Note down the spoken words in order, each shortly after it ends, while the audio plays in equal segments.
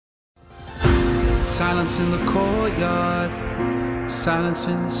Silence in the courtyard, silence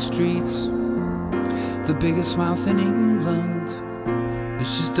in the streets. The biggest mouth in England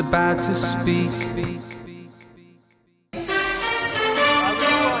is just about to speak.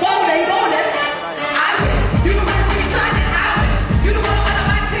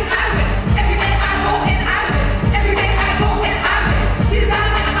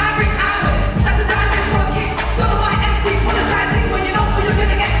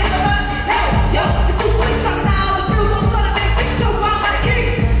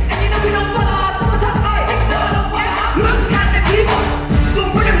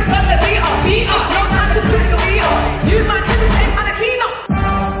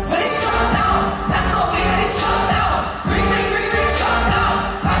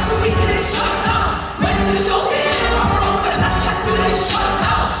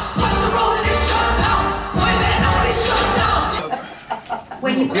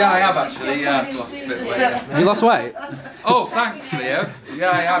 Yeah, I have actually. Yeah, I've lost a bit of weight. Yeah. You lost weight? Oh, thanks, Leo.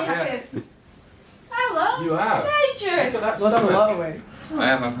 Yeah, I have. Yeah. Hello. You have. Dangerous. Lost a lot of weight. I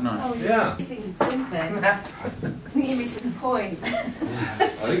have, haven't I? Oh, yeah. Missing something. You're missing the point. I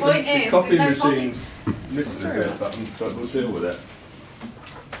think the coffee machine's missing a bit, but we'll deal with it.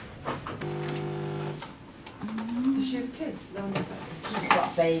 Does she have kids? No, She's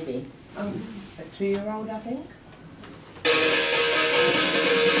got a baby. Oh. A 2-year-old, I think.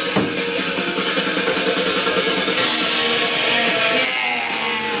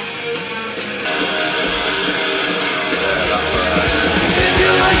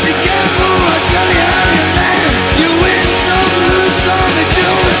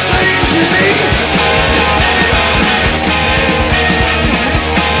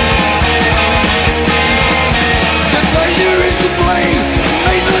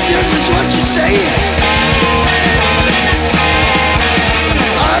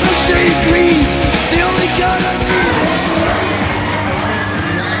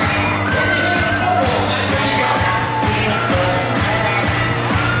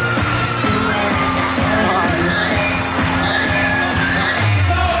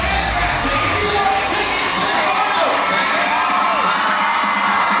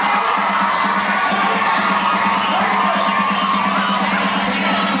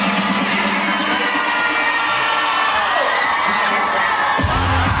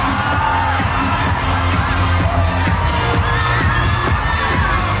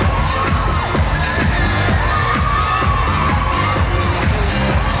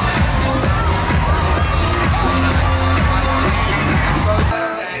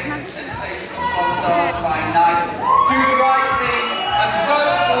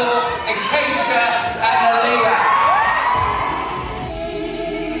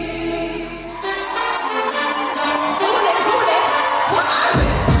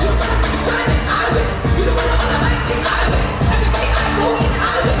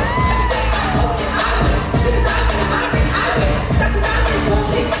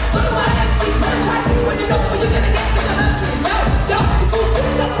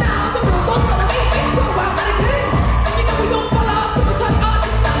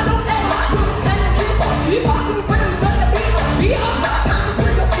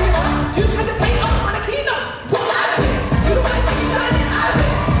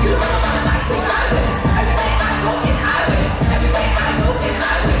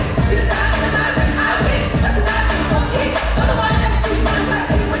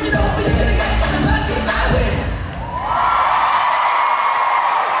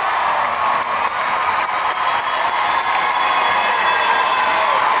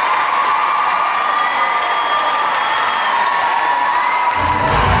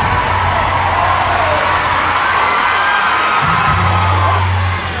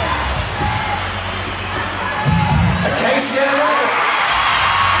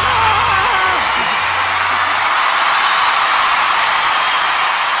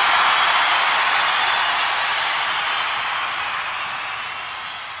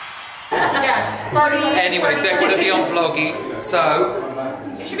 Anyway, they're going to be on Vloggie, so...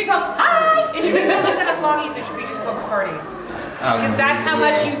 It should be called... Hi! It should be called, instead of Vloggies, it should be just called Farties. Because that's how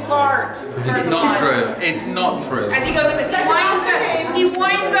much you fart. It's not true. It's not true. As he goes like this, he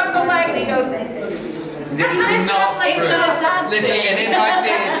winds up the leg and he goes... It's not true. Not Listen, and if I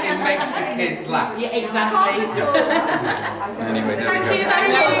did, it makes the kids laugh. Yeah, exactly. Anyway, there we go.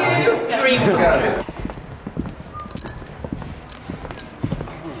 Thank you. Dream come true.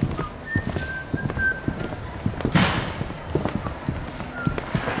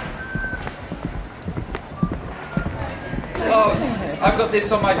 Oh, I've got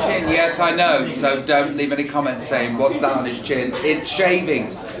this on my chin, yes I know, so don't leave any comments saying what's that on his chin. It's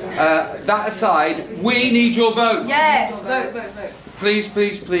shaving. That aside, we need your votes. Yes, vote, vote, vote. Please,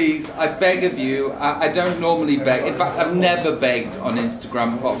 please, please, I beg of you, I don't normally beg. In fact, I've never begged on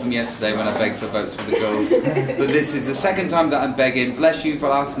Instagram apart from yesterday when I begged for votes for the girls. But this is the second time that I'm begging. Bless you for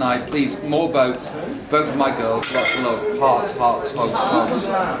last night. Please, more votes. Vote for my girls. Lots of love. Hearts, hearts, hugs,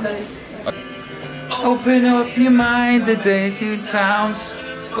 hugs. Open up your mind, the day through towns,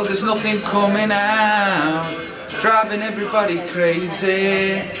 but there's nothing coming out. Driving everybody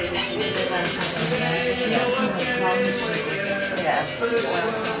crazy.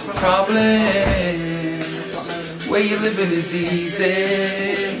 Problems where you living is easy.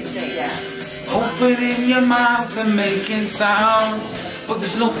 Opening your mouth and making sounds, but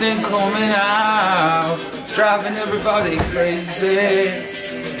there's nothing coming out. Driving everybody crazy.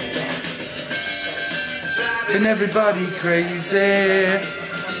 Driving everybody crazy.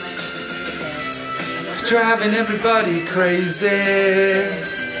 Driving everybody crazy.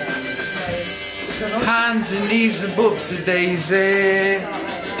 Hands and knees and books of daisy.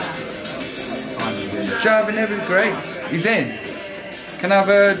 Driving everybody great. He's in. Can I have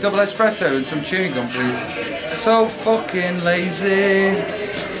a double espresso and some chewing gum, please? So fucking lazy.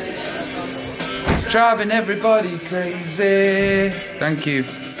 Driving everybody crazy. Thank you.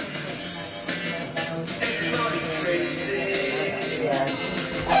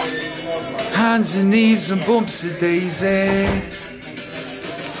 Hands and knees and bumps of daisy.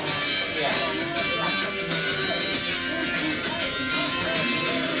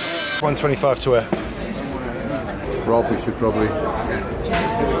 125 to wear. Rob, we should probably.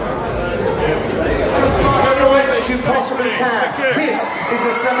 As you possibly can. This is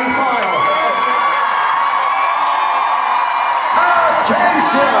a semi-final.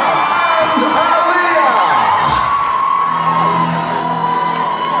 Acacia and Aaliyah.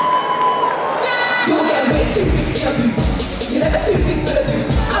 You'll get way too big for your boots. You're never too big for the boot.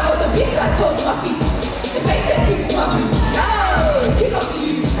 I got the big size toes on my feet. The face ain't big for my boot. Oh, kick off for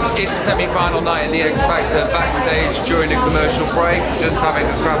you. It's semi-final night in the X Factor backstage during a commercial break, just having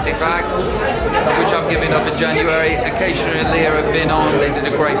a crafty fact, which I'm giving up in January. Acacia and Leah have been on, they did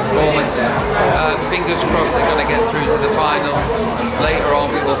a great performance. Fingers crossed they're going to get through to the finals. Later on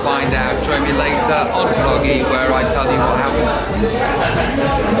we will find out. Join me later on Vloggie where I tell you what happened.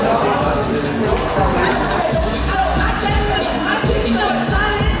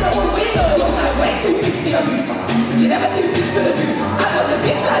 You're never too big for the boot. I got the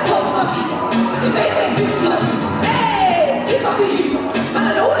big size toes on my feet. The face ain't big for my boot. Hey, keep up with you. Man,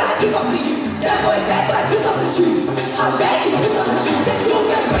 I know that I keep up with you. Yeah, boy, that's why I twist on the truth. How dare you twist on the truth? Then you'll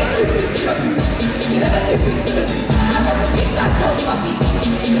get way too big for your boots. You're never too big for the boot. I got the big size toes on my feet.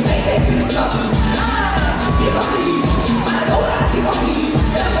 The face ain't big for my boot. Keep up with you. Man, I know that I keep up with you.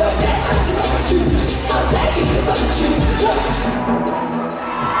 Yeah, boy, that's why I twist on the truth. How dare you twist on the truth?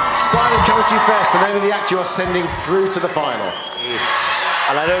 Simon, coming to you first, the name of the act you are sending through to the final.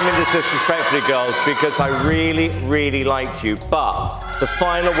 And I don't mean this disrespectfully, girls, because I really, really like you, but the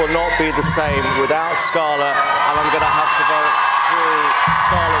final will not be the same without Scarlett, and I'm going to have to vote through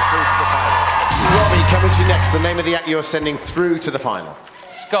Scarlett through to the final. Robbie, coming to you next, the name of the act you are sending through to the final.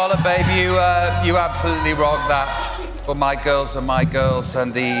 Scarlett, babe, you absolutely rocked that. But my girls are my girls,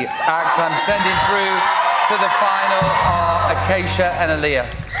 and the act I'm sending through to the final are Acacia and Aaliyah.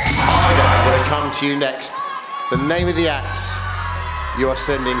 I'm going to come to you next. The name of the act you are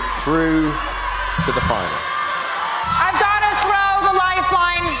sending through to the final. I've got to throw the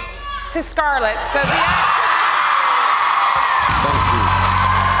lifeline to Scarlett. So the Thank you.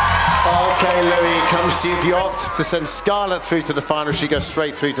 Okay, Louis, it comes to you. If you opt to send Scarlett through to the final, she goes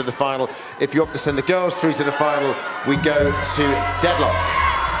straight through to the final. If you opt to send the girls through to the final, we go to deadlock.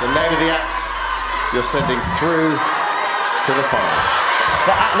 The name of the act you're sending through to the final.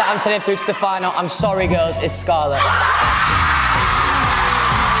 The act that I'm sending through to the final, I'm sorry girls, is Scarlett.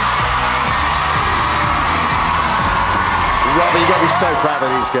 Robbie, you've got to be so proud of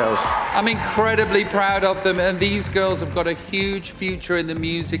these girls. I'm incredibly proud of them, and these girls have got a huge future in the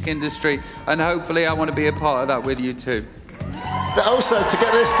music industry, and hopefully I want to be a part of that with you too. But also, to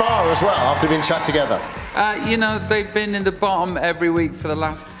get this far as well, after being shut together. You know, they've been in the bottom every week for the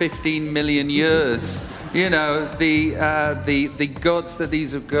last 15 million years. You know, the guts that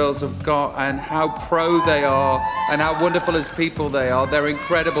these girls have got and how pro they are and how wonderful as people they are. They're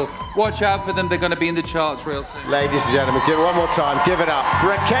incredible. Watch out for them. They're going to be in the charts real soon. Ladies and gentlemen, give it one more time. Give it up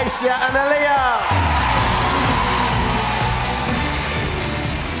for Acacia and Aaliyah.